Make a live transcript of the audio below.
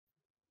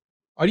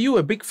Are you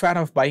a big fan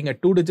of buying a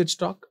 2-digit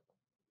stock?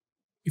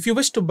 If you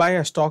wish to buy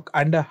a stock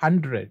under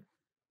 100,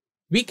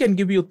 we can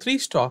give you 3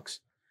 stocks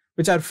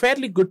which are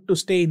fairly good to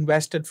stay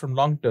invested from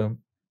long term,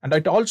 and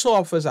it also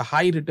offers a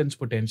high returns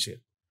potential.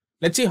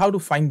 Let's see how to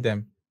find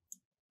them.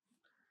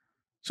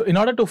 So in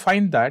order to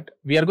find that,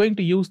 we are going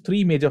to use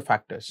 3 major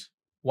factors.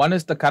 One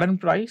is the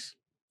current price.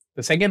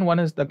 The second one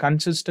is the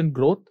consistent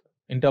growth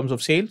in terms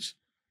of sales.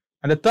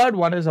 And the third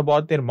one is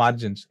about their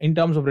margins in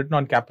terms of return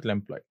on capital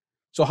employed.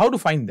 So how to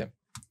find them?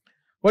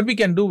 What we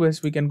can do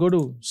is we can go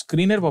to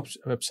Screener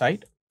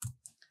website.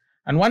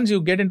 And once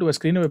you get into a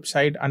Screener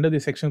website, under the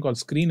section called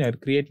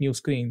Screener, create new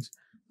screens,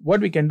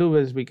 what we can do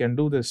is we can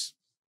do this.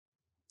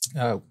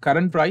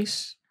 Current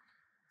price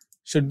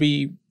should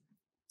be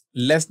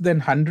less than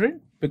 100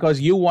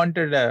 because you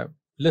wanted a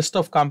list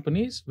of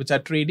companies which are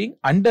trading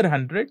under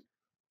 100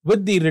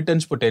 with the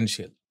returns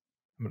potential,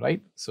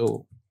 right?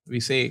 So we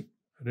say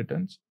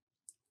returns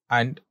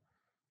and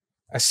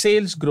a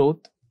sales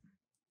growth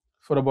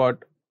for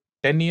about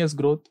 10 years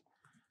growth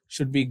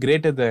should be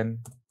greater than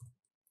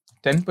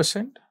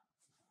 10%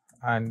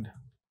 and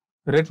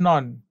return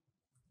on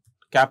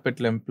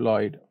capital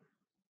employed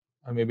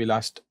or maybe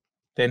last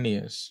 10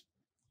 years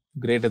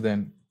greater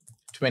than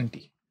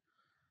 20.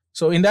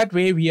 So in that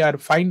way, we are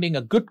finding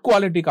a good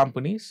quality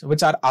companies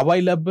which are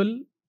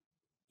available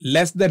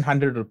less than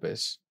 100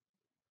 rupees.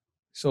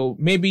 So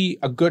maybe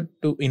a good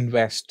to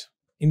invest.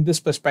 In this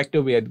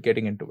perspective, we are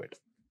getting into it.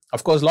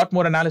 Of course, a lot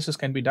more analysis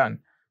can be done,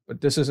 but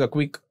this is a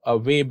quick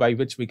way by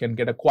which we can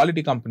get a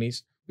quality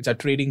companies which are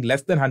trading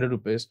less than 100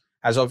 rupees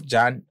as of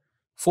Jan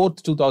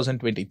 4th,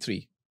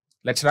 2023.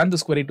 Let's run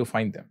this query to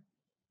find them.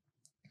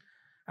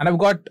 And I've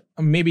got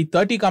maybe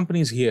 30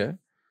 companies here.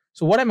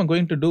 So what I'm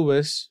going to do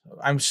is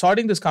I'm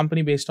sorting this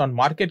company based on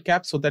market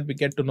cap so that we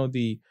get to know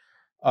the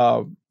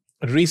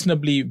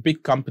reasonably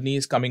big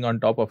companies coming on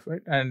top of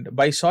it. And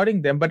by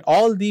sorting them, but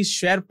all these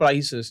share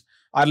prices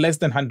are less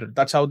than 100.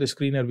 That's how the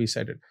screener we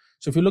set it.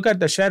 So if you look at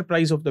the share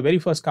price of the very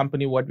first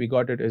company, what we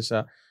got it is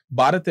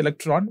Bharat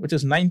Electron, which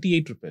is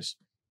 98 rupees.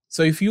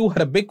 So if you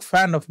are a big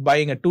fan of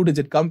buying a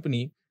 2-digit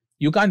company,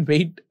 you can't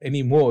wait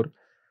anymore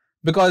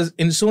because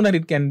in sooner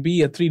it can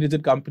be a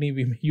 3-digit company.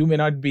 You may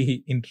not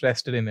be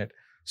interested in it.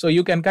 So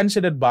you can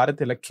consider Bharat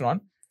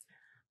Electron,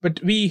 but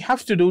we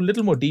have to do a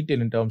little more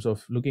detail in terms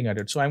of looking at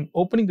it. So I'm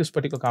opening this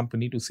particular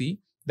company to see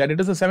that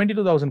it is a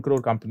 72,000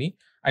 crore company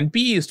and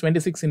PE is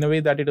 26 in a way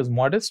that it is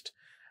modest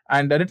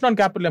and the return on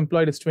capital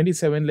employed is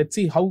 27. Let's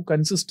see how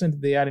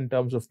consistent they are in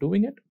terms of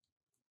doing it.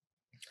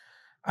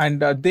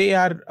 And they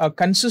are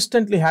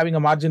consistently having a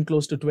margin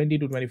close to 20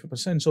 to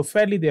 25%. So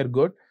fairly they are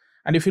good.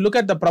 And if you look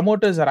at the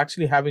promoters are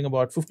actually having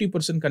about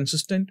 50%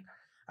 consistent.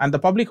 And the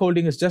public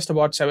holding is just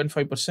about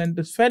 75%.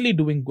 It's fairly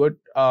doing good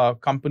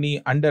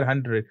company under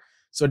 100.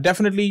 So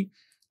definitely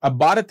a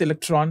Bharat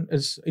Electron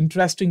is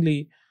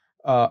interestingly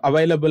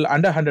available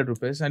under 100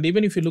 rupees. And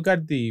even if you look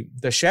at the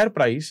share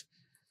price,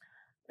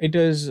 it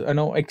is,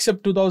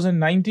 except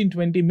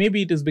 2019-20,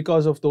 maybe it is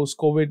because of those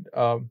COVID.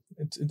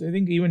 I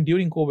think even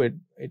during COVID,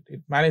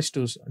 it managed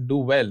to do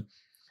well.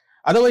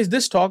 Otherwise,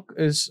 this stock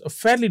is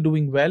fairly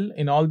doing well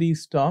in all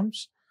these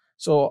terms.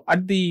 So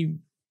at the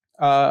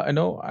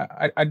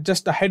at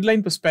just the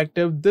headline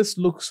perspective, this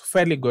looks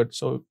fairly good.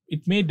 So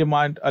it may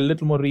demand a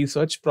little more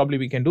research. Probably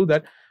we can do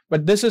that.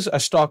 But this is a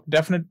stock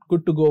definitely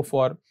good to go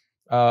for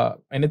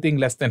anything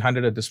less than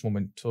 100 at this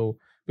moment. So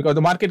because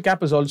the market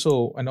cap is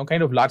also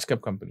kind of large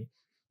cap company.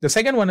 The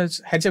second one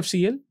is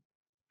HFCL.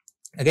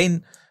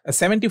 Again,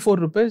 74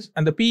 rupees,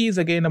 and the PE is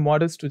again a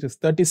modest, which is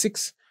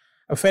 36,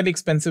 fairly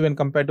expensive when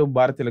compared to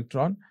Bharat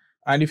Electron.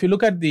 And if you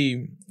look at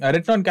the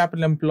return on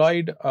capital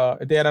employed,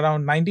 they are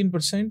around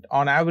 19%.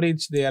 On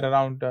average, they are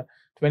around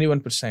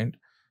 21%.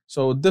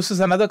 So this is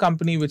another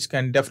company which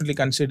can definitely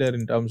consider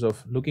in terms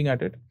of looking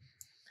at it.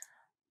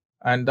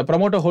 And the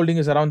promoter holding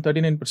is around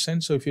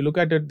 39%. So if you look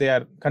at it, they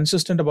are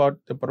consistent about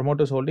the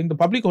promoters holding. The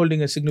public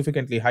holding is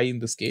significantly high in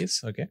this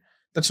case. Okay,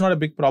 that's not a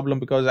big problem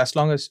because as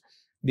long as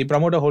the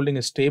promoter holding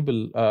is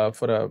stable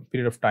for a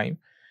period of time.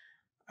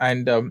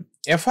 And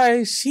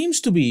FI seems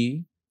to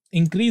be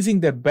increasing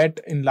their bet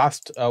in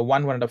last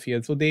 1.5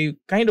 years. So they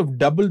kind of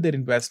doubled their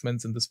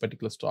investments in this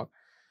particular stock.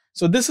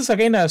 So this is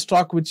again a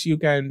stock which you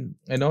can,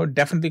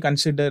 definitely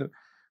consider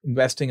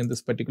investing in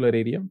this particular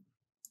area.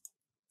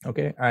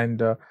 Okay. And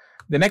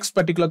the next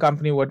particular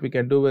company, what we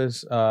can do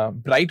is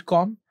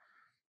Brightcom.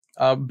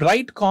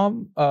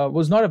 Brightcom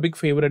was not a big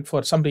favorite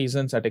for some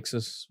reasons at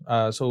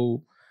EQSIS.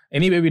 So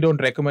anyway, we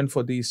don't recommend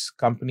for this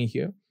company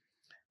here.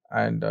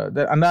 And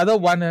another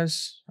one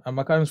is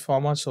Makar's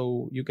Pharma,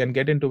 so you can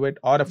get into it,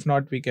 or if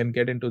not, we can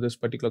get into this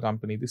particular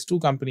company. These two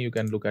companies, you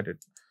can look at it.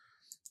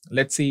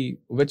 Let's see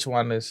which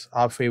one is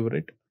our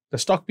favorite. The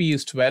stock P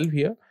is 12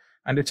 here,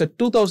 and it's a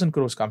 2,000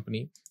 crores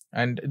company,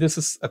 and this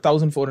is a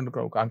 1,400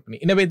 crore company.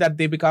 In a way that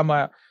they become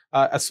a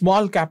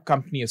small cap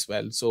company as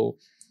well. So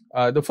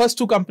the first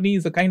two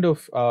companies, the kind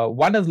of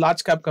one is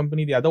large cap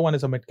company, the other one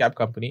is a mid cap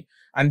company,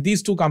 and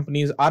these two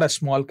companies are a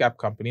small cap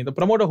company. The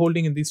promoter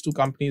holding in these two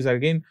companies are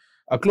again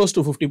close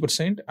to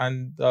 50%,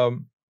 and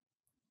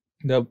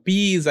the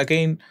PE is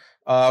again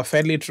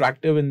fairly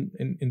attractive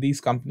in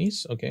these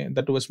companies. Okay,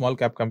 that to a small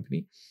cap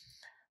company.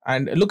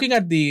 And looking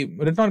at the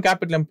return on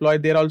capital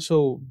employed, they're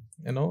also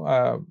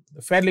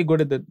fairly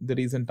good at the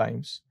recent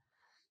times.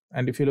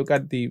 And if you look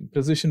at the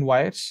precision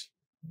wires,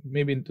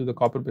 maybe into the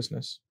copper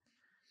business.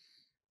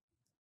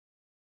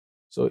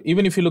 So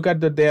even if you look at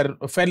that, they're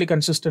fairly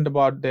consistent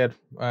about their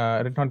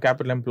return on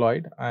capital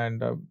employed,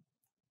 and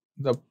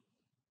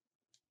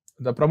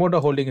the promoter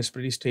holding is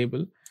pretty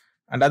stable,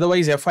 and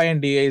otherwise FI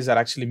and DAs are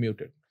actually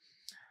muted.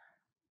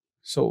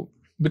 So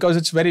because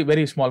it's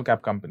very small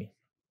cap company.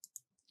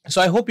 So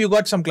I hope you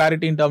got some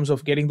clarity in terms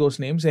of getting those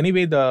names.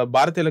 Anyway, the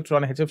Bharat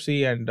Electron,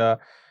 HFC, and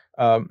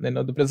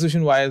the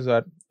precision wires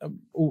are,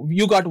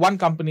 you got one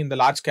company in the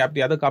large cap,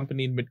 the other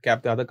company in mid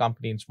cap, the other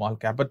company in small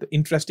cap. But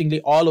interestingly,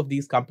 all of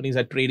these companies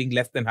are trading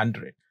less than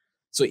 100.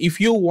 So if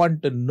you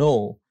want to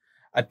know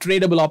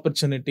tradable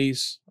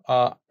opportunities,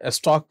 a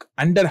stock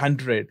under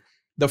 100,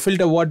 the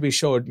filter what we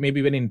showed may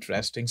be very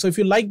interesting. So if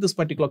you like this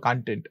particular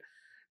content,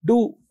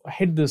 do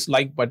hit this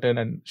like button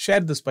and share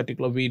this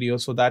particular video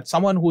so that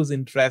someone who is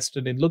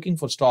interested in looking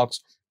for stocks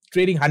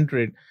trading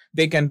 100,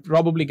 they can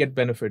probably get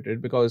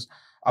benefited, because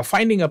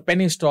finding a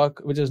penny stock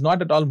which is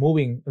not at all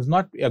moving is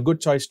not a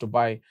good choice to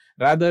buy.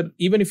 Rather,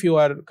 even if you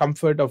are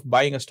comfort of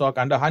buying a stock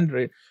under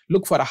 100,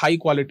 look for a high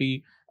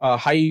quality,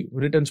 high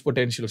returns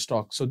potential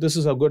stock. So this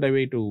is a good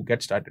way to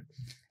get started.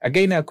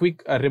 Again, a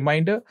quick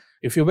reminder,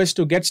 if you wish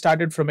to get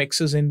started from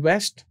EQSIS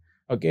Invest,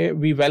 okay,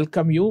 we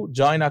welcome you.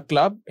 Join our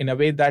club in a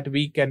way that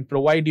we can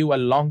provide you a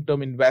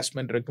long-term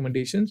investment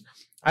recommendations.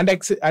 And at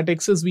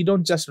EQSIS, we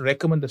don't just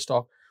recommend the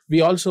stock. We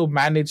also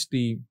manage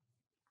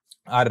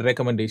our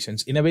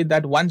recommendations in a way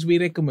that once we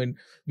recommend,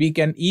 we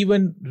can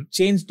even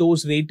change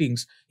those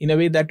ratings in a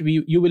way that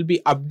you will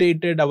be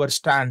updated our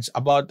stance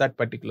about that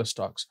particular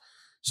stocks.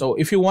 So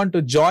if you want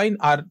to join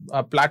our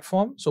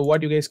platform, so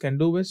what you guys can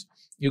do is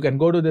you can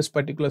go to this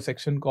particular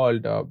section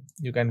called,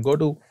 you can go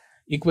to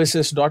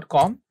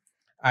equisis.com.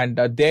 And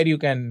there you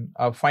can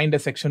find a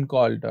section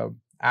called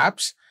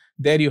apps.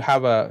 There you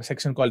have a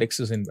section called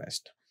EQSIS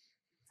Invest.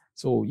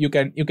 So you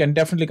can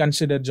definitely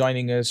consider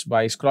joining us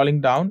by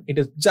scrolling down. It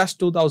is just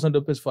 2,000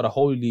 rupees for a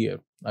whole year.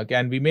 Okay,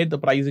 and we made the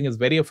pricing is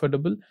very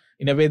affordable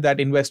in a way that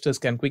investors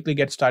can quickly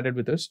get started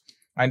with us.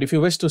 And if you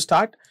wish to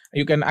start,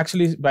 you can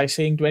actually, by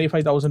saying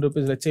 25,000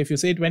 rupees, let's say if you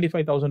say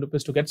 25,000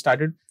 rupees to get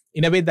started,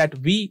 in a way that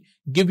we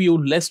give you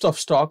list of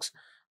stocks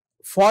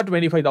for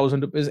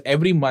 25,000 rupees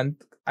every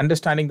month,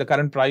 understanding the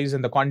current price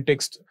and the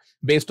context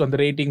based on the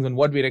ratings and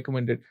what we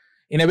recommended,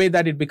 in a way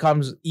that it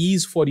becomes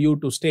easy for you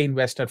to stay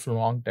invested for a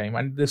long time.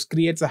 And this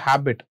creates a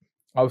habit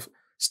of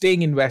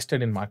staying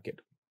invested in market.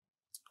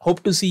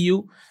 Hope to see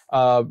you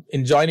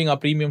in joining our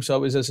premium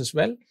services as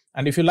well.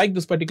 And if you like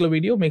this particular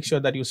video, make sure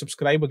that you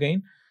subscribe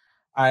again.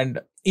 And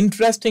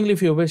interestingly,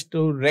 if you wish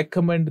to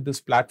recommend this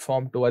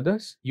platform to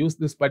others, use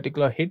this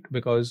particular hit,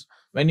 because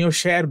when you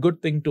share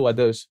good thing to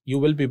others, you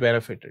will be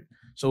benefited.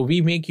 So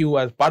we make you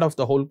as part of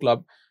the whole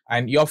club,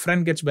 and your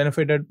friend gets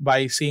benefited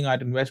by seeing our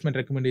investment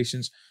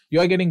recommendations. You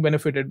are getting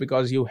benefited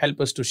because you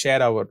help us to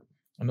share our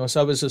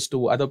services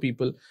to other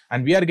people,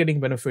 and we are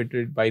getting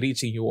benefited by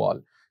reaching you all.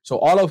 So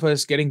all of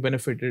us getting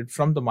benefited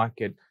from the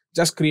market.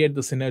 Just create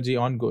the synergy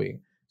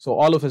ongoing. So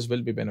all of us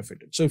will be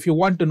benefited. So if you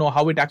want to know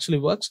how it actually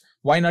works,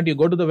 why not you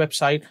go to the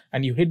website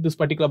and you hit this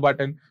particular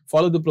button,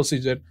 follow the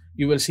procedure,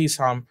 you will see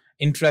some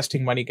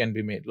interesting money can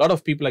be made. A lot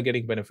of people are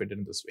getting benefited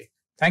in this way.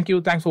 Thank you.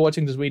 Thanks for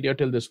watching this video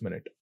till this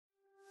minute.